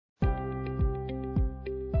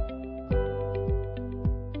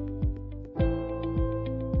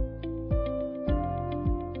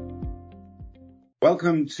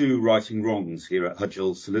Welcome to Righting Wrongs here at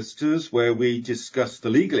Hudgell Solicitors, where we discuss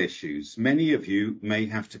the legal issues many of you may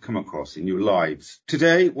have to come across in your lives.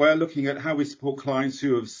 Today, we're looking at how we support clients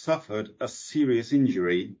who have suffered a serious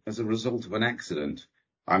injury as a result of an accident.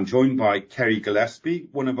 I'm joined by Kerry Gillespie,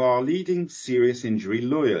 one of our leading serious injury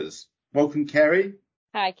lawyers. Welcome, Kerry.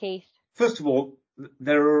 Hi, Keith. First of all,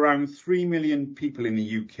 there are around 3 million people in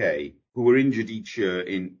the UK who are injured each year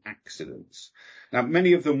in accidents. Now,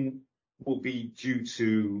 many of them will be due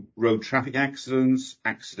to road traffic accidents,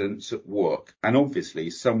 accidents at work, and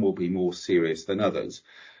obviously some will be more serious than others.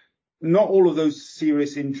 Not all of those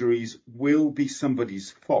serious injuries will be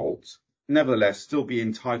somebody's fault, nevertheless still be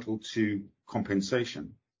entitled to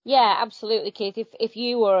compensation. Yeah, absolutely, Keith. If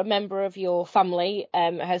you or a member of your family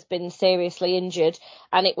has been seriously injured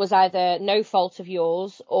and it was either no fault of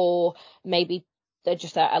yours or maybe they're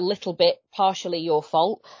just a little bit partially your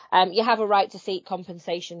fault, you have a right to seek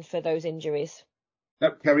compensation for those injuries.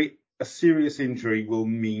 Now, Kerry, a serious injury will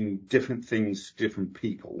mean different things to different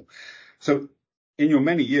people. So in your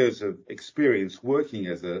many years of experience working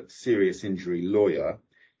as a serious injury lawyer,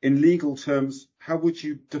 in legal terms, how would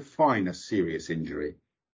you define a serious injury?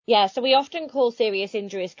 Yeah, so we often call serious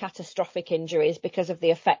injuries catastrophic injuries because of the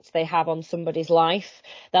effect they have on somebody's life.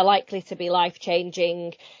 They're likely to be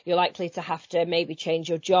life-changing. You're likely to have to maybe change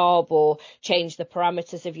your job or change the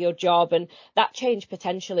parameters of your job. And that change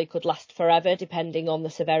potentially could last forever, depending on the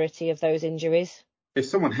severity of those injuries. If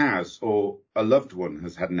someone has, or a loved one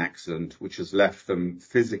has had an accident which has left them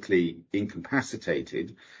physically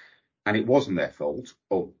incapacitated, and it wasn't their fault,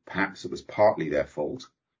 or perhaps it was partly their fault,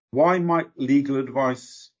 why might legal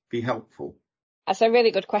advice be helpful? That's a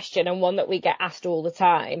really good question, and one that we get asked all the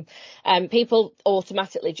time. People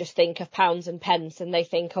automatically just think of pounds and pence, and they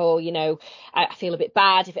think, oh, I feel a bit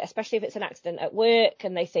bad, especially if it's an accident at work,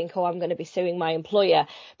 and they think, oh, I'm going to be suing my employer.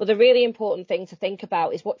 But the really important thing to think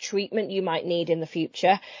about is what treatment you might need in the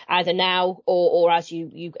future, either now or as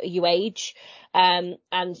you age. And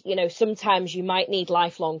sometimes you might need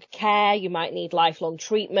lifelong care, you might need lifelong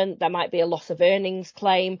treatment, there might be a loss of earnings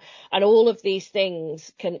claim, and all of these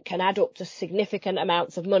things can add up to significant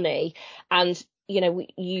amounts of money. And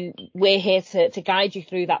we're here to guide you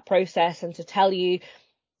through that process and to tell you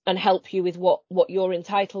and help you with what you're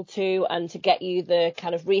entitled to, and to get you the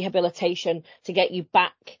kind of rehabilitation to get you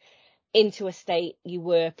back into a state you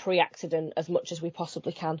were pre-accident as much as we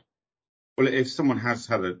possibly can. Well, if someone has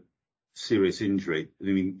had a serious injury, I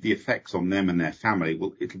mean, the effects on them and their family,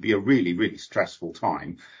 it'll be a really, really stressful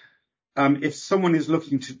time. If someone is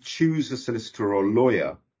looking to choose a solicitor or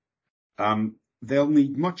lawyer, they'll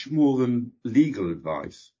need much more than legal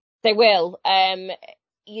advice. They will.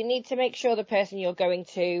 You need to make sure the person you're going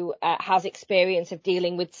to has experience of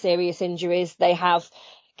dealing with serious injuries. They have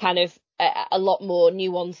kind of a lot more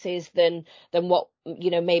nuances than what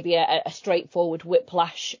maybe a straightforward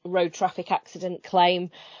whiplash road traffic accident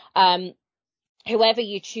claim. Whoever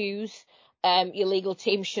you choose, your legal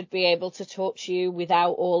team should be able to talk to you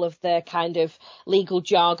without all of the kind of legal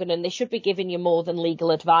jargon, and they should be giving you more than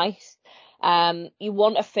legal advice. You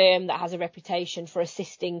want a firm that has a reputation for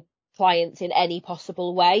assisting clients in any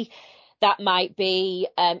possible way. That might be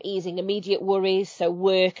easing immediate worries, so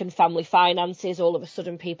work and family finances. All of a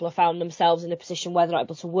sudden, people have found themselves in a position where they're not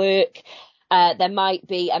able to work. There might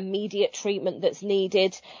be immediate treatment that's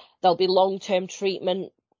needed. There'll be long-term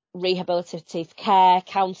treatment, rehabilitative care,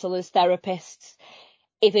 counsellors, therapists.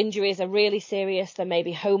 If injuries are really serious, there may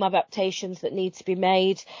be home adaptations that need to be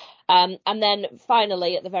made. And then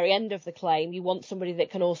finally, at the very end of the claim, you want somebody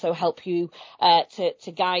that can also help you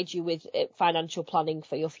to guide you with financial planning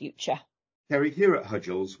for your future. Kerry, here at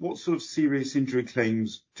Hudgell's, what sort of serious injury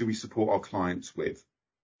claims do we support our clients with?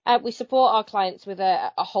 We support our clients with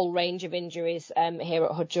a whole range of injuries here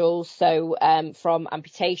at Hudgell. So from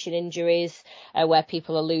amputation injuries, where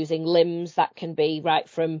people are losing limbs, that can be right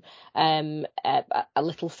from a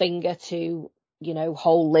little finger to,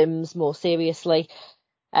 whole limbs more seriously.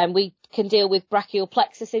 We can deal with brachial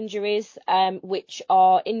plexus injuries, which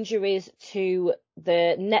are injuries to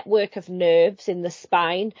the network of nerves in the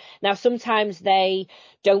spine. Now, sometimes they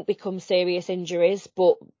don't become serious injuries,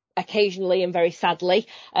 but occasionally and very sadly,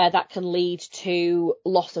 that can lead to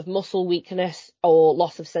loss of muscle weakness or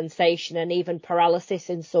loss of sensation and even paralysis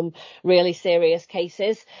in some really serious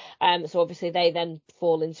cases. So obviously they then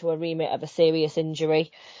fall into a remit of a serious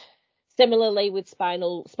injury. Similarly, with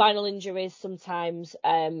spinal injuries, sometimes,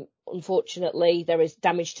 unfortunately, there is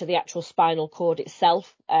damage to the actual spinal cord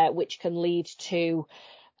itself, which can lead to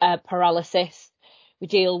paralysis. We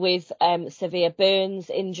deal with severe burns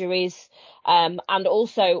injuries, and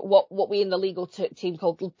also what we in the legal team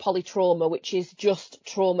call polytrauma, which is just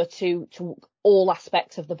trauma to all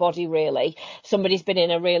aspects of the body, really. Somebody's been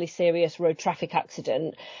in a really serious road traffic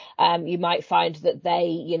accident. You might find that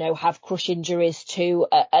they, have crush injuries to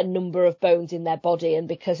a number of bones in their body. And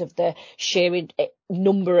because of the sheer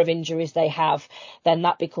number of injuries they have, then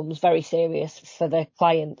that becomes very serious for the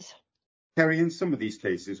clients. Kerry, in some of these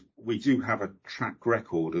cases, we do have a track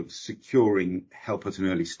record of securing help at an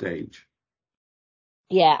early stage.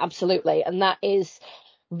 Yeah, absolutely. And that is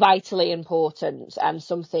vitally important and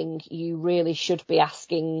something you really should be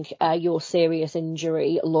asking your serious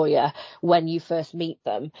injury lawyer when you first meet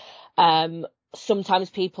them. Sometimes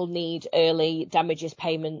people need early damages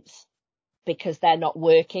payments because they're not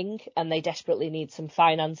working and they desperately need some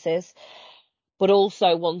finances. But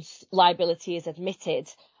also, once liability is admitted,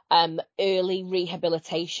 early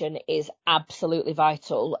rehabilitation is absolutely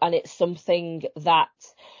vital. And it's something that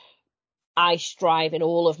I strive in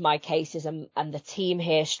all of my cases, and the team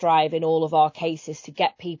here strive in all of our cases to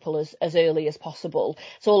get people as early as possible.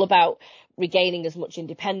 It's all about regaining as much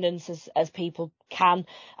independence as people can,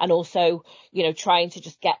 and also, trying to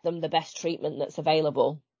just get them the best treatment that's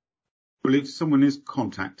available. Well, if someone is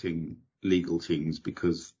contacting legal teams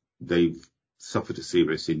because they've suffered a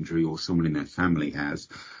serious injury or someone in their family has,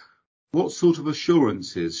 what sort of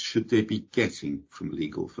assurances should they be getting from a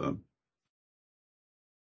legal firm?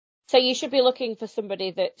 So you should be looking for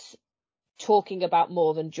somebody that's talking about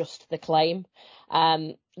more than just the claim,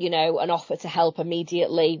 an offer to help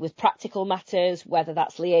immediately with practical matters, whether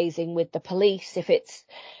that's liaising with the police. If it's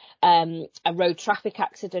a road traffic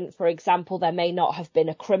accident, for example, there may not have been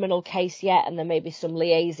a criminal case yet, and there may be some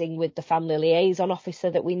liaising with the family liaison officer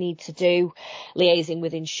that we need to do, liaising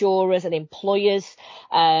with insurers and employers,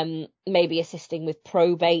 maybe assisting with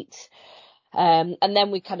probate. And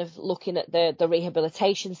then we kind of looking at the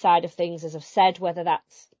rehabilitation side of things, as I've said, whether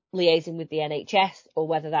that's liaising with the NHS or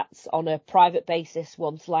whether that's on a private basis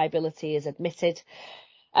once liability is admitted.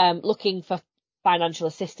 Looking for financial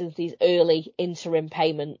assistance, these early interim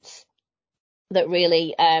payments that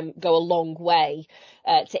really go a long way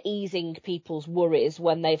to easing people's worries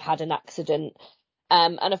when they've had an accident.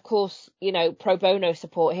 And of course, pro bono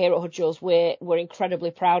support here at Hudgell's, we're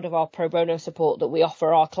incredibly proud of our pro bono support that we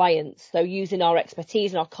offer our clients. So using our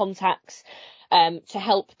expertise and our contacts to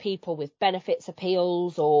help people with benefits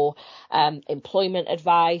appeals or employment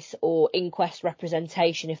advice or inquest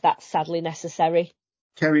representation, if that's sadly necessary.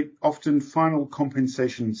 Kerry, often final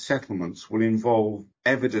compensation settlements will involve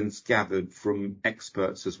evidence gathered from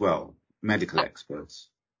experts as well, medical experts.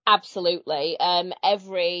 Absolutely.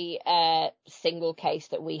 Every single case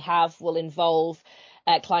that we have will involve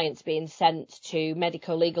clients being sent to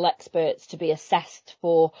medico-legal experts to be assessed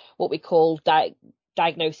for what we call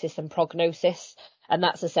diagnosis and prognosis. And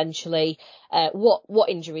that's essentially what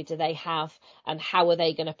injury do they have and how are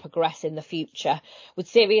they going to progress in the future. With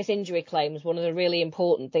serious injury claims, one of the really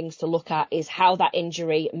important things to look at is how that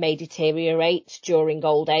injury may deteriorate during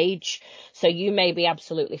old age. So you may be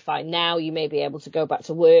absolutely fine now, you may be able to go back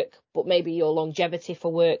to work, but maybe your longevity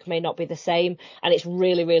for work may not be the same. And it's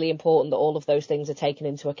really, really important that all of those things are taken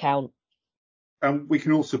into account. We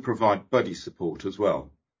can also provide buddy support as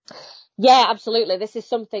well. Yeah, absolutely. This is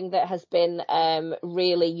something that has been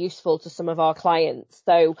really useful to some of our clients.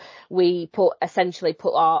 So we essentially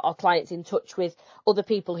put our clients in touch with other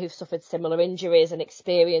people who've suffered similar injuries and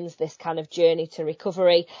experienced this kind of journey to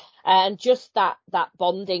recovery. And just that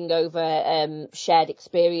bonding over shared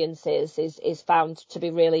experiences is found to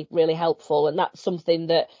be really, really helpful. And that's something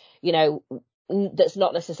that, that's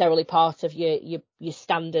not necessarily part of your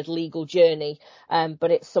standard legal journey, but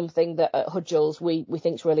it's something that at Hudgell's we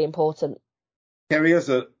think is really important. Kerry, as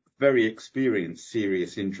a very experienced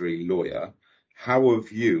serious injury lawyer, how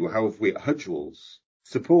have we at Hudgell's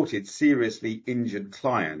supported seriously injured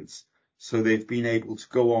clients so they've been able to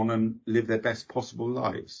go on and live their best possible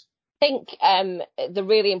lives? I think the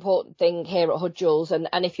really important thing here at Hudgell's, and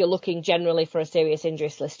if you're looking generally for a serious injury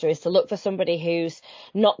solicitor, is to look for somebody who's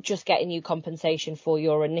not just getting you compensation for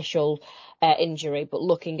your initial injury, but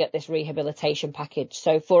looking at this rehabilitation package.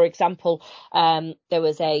 So, for example, there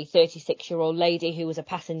was a 36-year-old lady who was a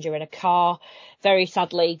passenger in a car. Very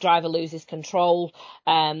sadly, driver loses control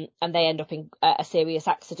and they end up in a serious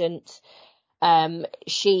accident.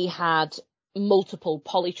 She had multiple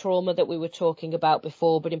polytrauma that we were talking about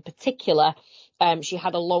before, but in particular, she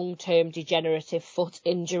had a long-term degenerative foot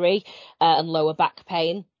injury and lower back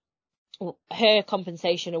pain. Her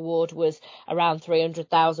compensation award was around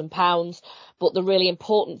 £300,000, but the really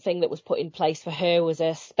important thing that was put in place for her was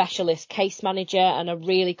a specialist case manager and a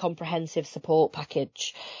really comprehensive support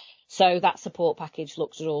package. So that support package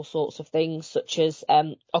looked at all sorts of things, such as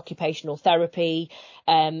occupational therapy,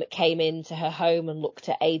 came into her home and looked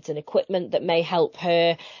at aids and equipment that may help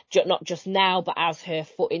her, not just now, but as her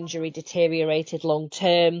foot injury deteriorated long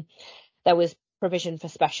term. There was provision for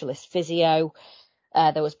specialist physio.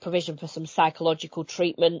 There was provision for some psychological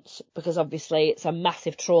treatment, because obviously it's a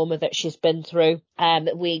massive trauma that she's been through.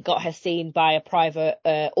 We got her seen by a private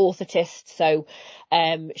orthotist, so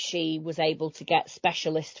she was able to get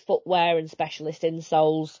specialist footwear and specialist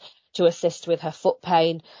insoles to assist with her foot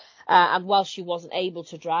pain. And while she wasn't able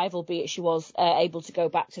to drive, albeit she was able to go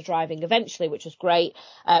back to driving eventually, which was great,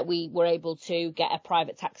 we were able to get a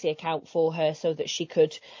private taxi account for her so that she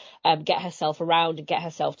could get herself around and get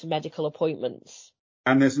herself to medical appointments.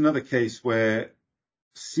 And there's another case where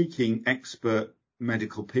seeking expert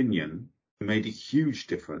medical opinion made a huge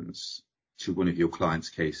difference to one of your clients'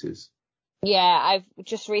 cases. Yeah, I've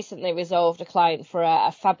just recently resolved a client for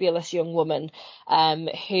a fabulous young woman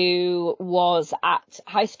who was at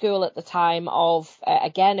high school at the time of,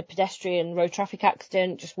 again, a pedestrian road traffic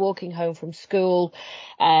accident, just walking home from school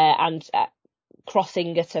and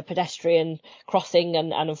crossing at a pedestrian crossing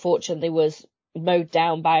and unfortunately was mowed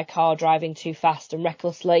down by a car driving too fast and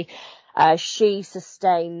recklessly. She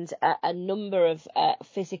sustained a number of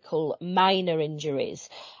physical minor injuries,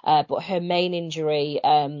 but her main injury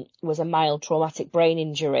was a mild traumatic brain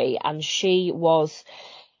injury, and she was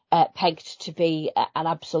pegged to be an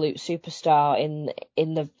absolute superstar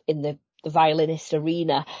in the violinist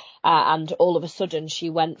arena, and all of a sudden she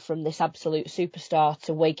went from this absolute superstar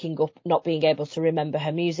to waking up not being able to remember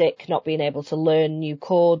her music, not being able to learn new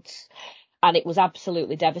chords. And it was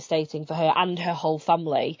absolutely devastating for her and her whole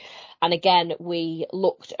family. And again, we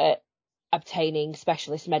looked at obtaining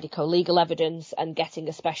specialist medico-legal evidence and getting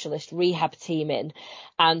a specialist rehab team in.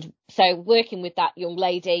 And so working with that young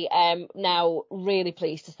lady, now really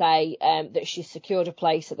pleased to say that she's secured a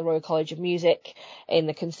place at the Royal College of Music in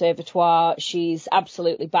the Conservatoire. She's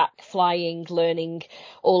absolutely back flying, learning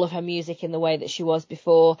all of her music in the way that she was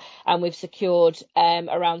before. And we've secured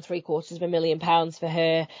around £750,000 for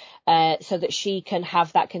her so that she can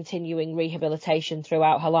have that continuing rehabilitation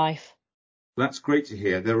throughout her life. That's great to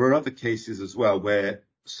hear. There are other cases as well where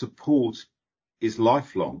support is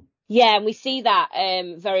lifelong. Yeah, and we see that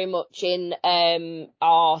very much in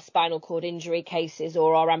our spinal cord injury cases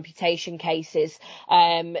or our amputation cases.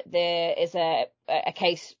 There is a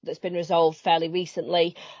case that's been resolved fairly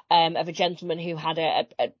recently of a gentleman who had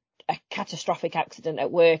a catastrophic accident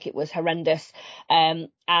at work. It was horrendous, and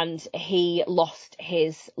he lost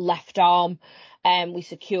his left arm. We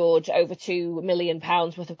secured over £2 million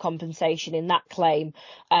worth of compensation in that claim,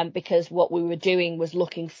 because what we were doing was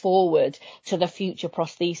looking forward to the future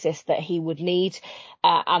prosthesis that he would need,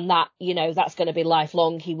 and that, that's going to be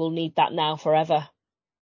lifelong. He will need that now forever.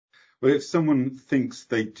 Well, if someone thinks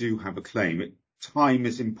they do have a claim, time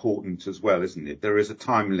is important as well, isn't it? There is a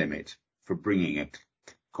time limit for bringing a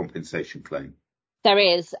compensation claim. There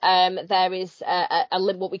is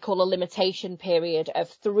what we call a limitation period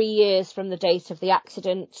of 3 years from the date of the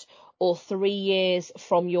accident, or 3 years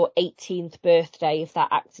from your 18th birthday if that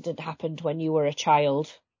accident happened when you were a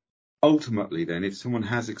child. Ultimately, then, if someone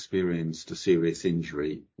has experienced a serious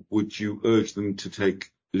injury, would you urge them to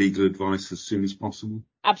take legal advice as soon as possible?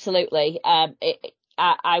 Absolutely.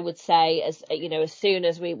 I would say, as soon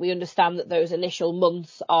as we understand that those initial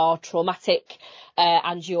months are traumatic,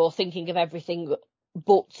 and you're thinking of everything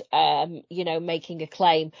but making a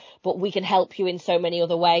claim, but we can help you in so many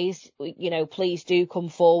other ways. Please do come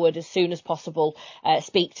forward as soon as possible,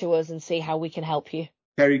 speak to us and see how we can help you.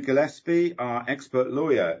 Kerry Gillespie, our expert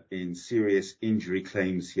lawyer in serious injury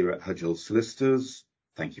claims here at Hudgell Solicitors.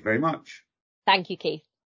 Thank you very much. Thank you, Keith.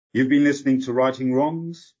 You've been listening to Righting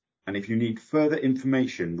Wrongs, and if you need further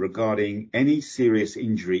information regarding any serious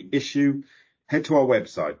injury issue, head to our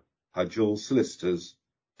website,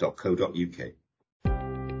 hudgellsolicitors.co.uk.